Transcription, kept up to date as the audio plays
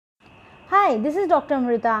Hi, this is Dr.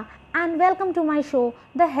 Amrita and welcome to my show,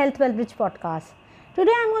 the Health Wellbridge podcast.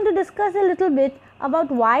 Today I'm going to discuss a little bit about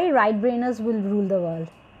why right-brainers will rule the world.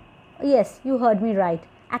 Yes, you heard me right.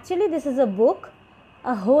 Actually, this is a book,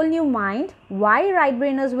 A Whole New Mind, Why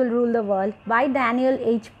Right-Brainers Will Rule the World by Daniel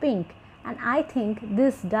H. Pink. And I think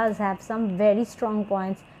this does have some very strong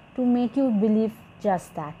points to make you believe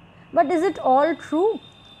just that. But is it all true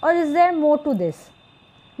or is there more to this?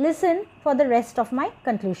 Listen for the rest of my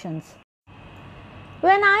conclusions.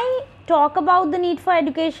 When I talk about the need for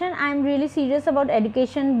education, I am really serious about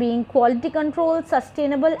education being quality control,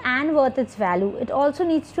 sustainable and worth its value. It also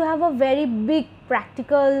needs to have a very big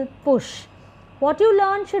practical push. What you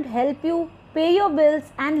learn should help you pay your bills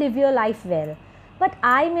and live your life well. But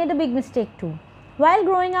I made a big mistake too. While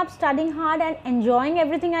growing up, studying hard and enjoying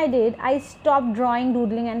everything I did, I stopped drawing,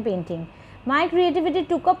 doodling and painting. My creativity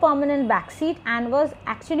took a permanent backseat and was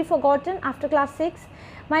actually forgotten after class 6.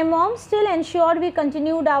 My mom still ensured we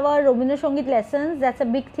continued our Robindra Songit lessons. That's a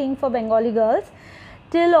big thing for Bengali girls.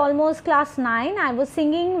 Till almost class 9, I was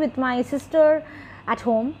singing with my sister at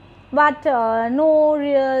home, but no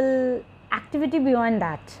real activity beyond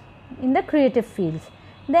that in the creative fields.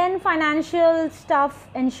 Then financial stuff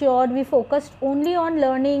ensured we focused only on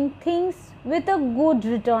learning things with a good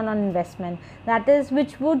return on investment, that is,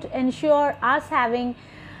 which would ensure us having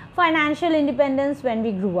financial independence when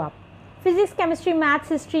we grew up. Physics, chemistry, maths,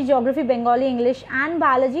 history, geography, Bengali, English and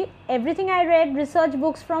biology, everything I read, research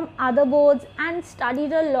books from other boards and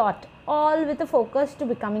studied a lot, all with a focus to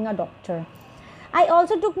becoming a doctor. I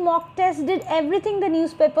also took mock tests, did everything the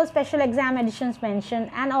newspaper special exam editions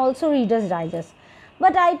mentioned and also Reader's Digest.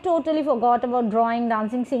 But I totally forgot about drawing,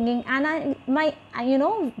 dancing, singing and my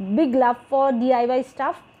big love for DIY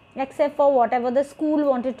stuff, except for whatever the school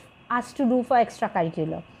wanted us to do for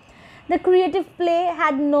extracurricular. The creative play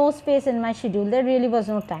had no space in my schedule. There really was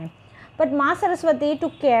no time. But Ma Saraswati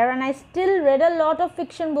took care and I still read a lot of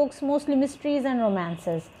fiction books, mostly mysteries and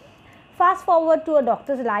romances. Fast forward to a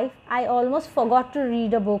doctor's life, I almost forgot to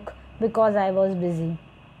read a book because I was busy.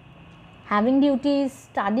 Having duties,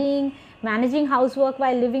 studying, managing housework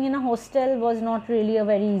while living in a hostel was not really a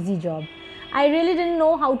very easy job. I really didn't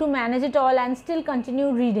know how to manage it all and still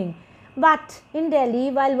continued reading. But in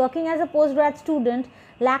Delhi, while working as a postgrad student,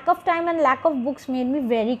 lack of time and lack of books made me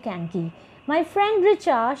very cranky. My friend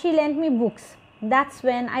Richa, she lent me books. That's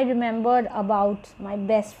when I remembered about my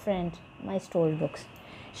best friend, my storybooks.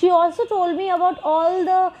 She also told me about all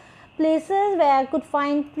the places where I could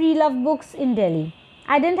find pre-loved books in Delhi.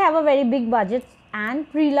 I didn't have a very big budget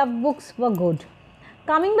and pre-loved books were good.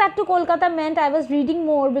 Coming back to Kolkata meant I was reading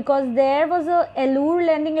more because there was a Elur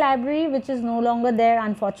lending library which is no longer there,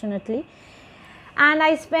 unfortunately. And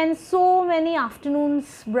I spent so many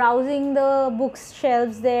afternoons browsing the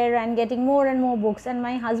bookshelves there and getting more and more books. And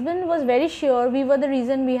my husband was very sure we were the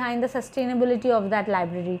reason behind the sustainability of that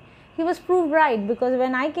library. He was proved right because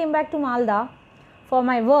when I came back to Malda for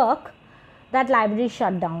my work, that library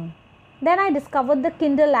shut down. Then I discovered the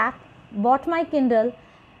Kindle app, bought my Kindle,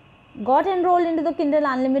 got enrolled into the Kindle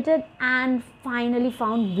Unlimited and finally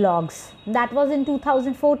found blogs. That was in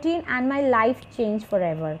 2014 and my life changed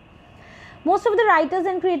forever. Most of the writers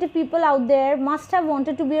and creative people out there must have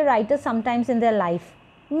wanted to be a writer sometimes in their life.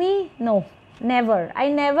 Me? No, never. I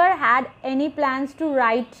never had any plans to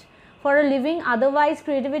write for a living, otherwise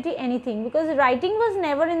creativity, anything, because writing was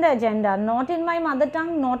never in the agenda, not in my mother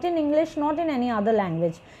tongue, not in English, not in any other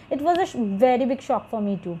language. It was a very big shock for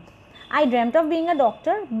me too. I dreamt of being a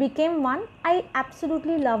doctor, became one. I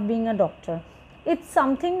absolutely love being a doctor. It's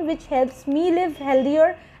something which helps me live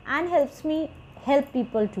healthier and helps me help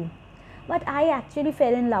people too. But I actually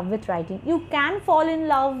fell in love with writing. You can fall in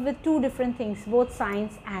love with two different things, both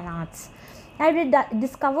science and arts. I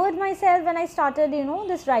discovered myself when I started,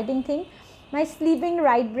 this writing thing. My sleeping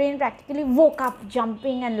right brain practically woke up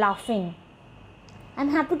jumping and laughing. I'm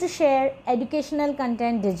happy to share educational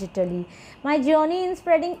content digitally. My journey in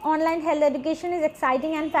spreading online health education is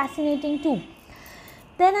exciting and fascinating too.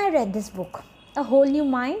 Then I read this book, A Whole New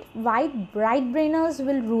Mind, Why Right Brainers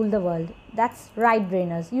Will Rule the World. That's right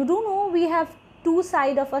brainers. You do know we have two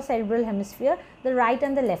sides of our cerebral hemisphere, the right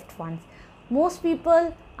and the left ones. Most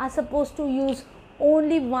people are supposed to use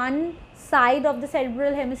only one side of the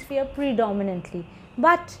cerebral hemisphere predominantly.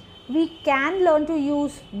 But we can learn to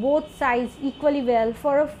use both sides equally well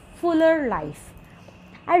for a fuller life.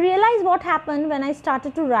 I realized what happened when I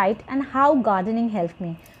started to write and how gardening helped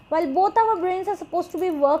me. While both our brains are supposed to be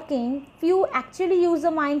working, few actually use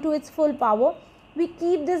the mind to its full power. We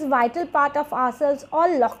keep this vital part of ourselves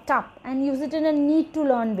all locked up and use it in a need to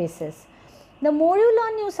learn basis. The more you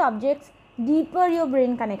learn new subjects, deeper your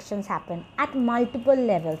brain connections happen at multiple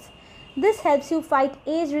levels. This helps you fight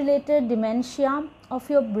age-related dementia of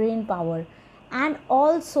your brain power, and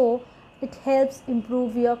also it helps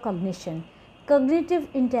improve your cognition. Cognitive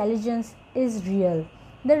intelligence is real.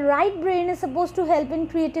 The right brain is supposed to help in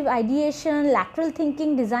creative ideation, lateral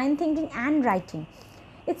thinking, design thinking, and writing.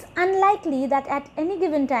 It's unlikely that at any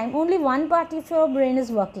given time only one part of your brain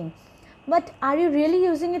is working. But are you really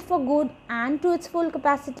using it for good and to its full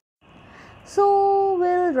capacity? So,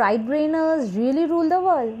 will right brainers really rule the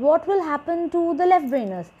world? What will happen to the left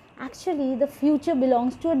brainers? Actually, the future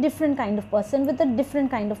belongs to a different kind of person with a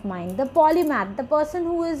different kind of mind. The polymath, the person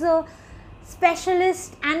who is a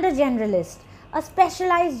specialist and a generalist, a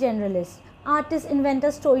specialized generalist. Artists,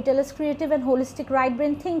 inventors, storytellers, creative and holistic right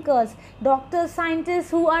brain thinkers, doctors, scientists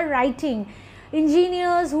who are writing,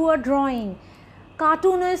 engineers who are drawing,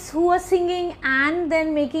 cartoonists who are singing and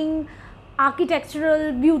then making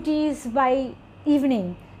architectural beauties by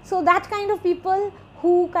evening. So that kind of people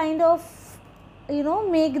who kind of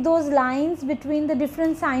make those lines between the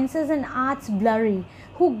different sciences and arts blurry,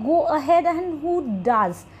 who go ahead and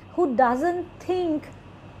who doesn't think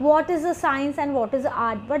what is a science and what is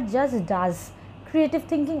art, but just does creative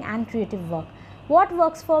thinking and creative work. What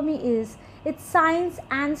works for me is it's science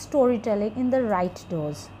and storytelling in the right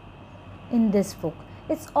dose. In this book,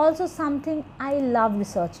 it's also something I love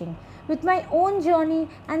researching with my own journey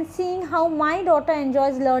and seeing how my daughter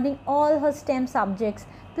enjoys learning all her STEM subjects.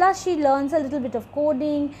 Plus, she learns a little bit of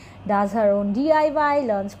coding, does her own DIY,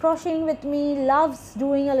 learns crocheting with me, loves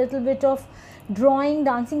doing a little bit of drawing,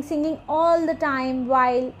 dancing, singing all the time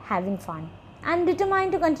while having fun. I'm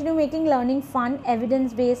determined to continue making learning fun,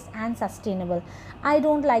 evidence-based and sustainable. I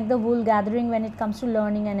don't like the wool gathering when it comes to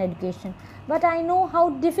learning and education, but I know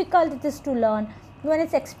how difficult it is to learn when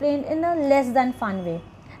it's explained in a less than fun way.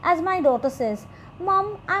 As my daughter says,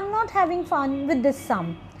 "Mom, I'm not having fun with this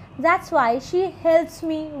sum." That's why she helps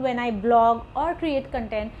me when I blog or create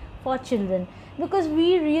content for children, because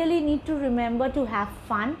we really need to remember to have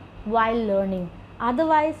fun while learning.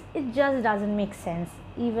 Otherwise, it just doesn't make sense,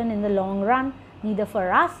 even in the long run, neither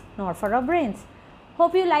for us nor for our brains.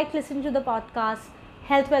 Hope you like listening to the podcast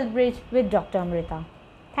Health Wealth Bridge with Dr. Amrita.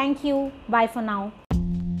 Thank you. Bye for now.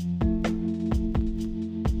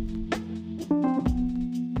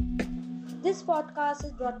 This podcast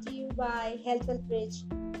is brought to you by Health Wealth Bridge,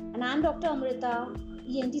 and I'm Dr. Amrita,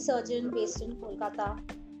 ENT surgeon based in Kolkata.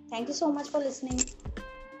 Thank you so much for listening.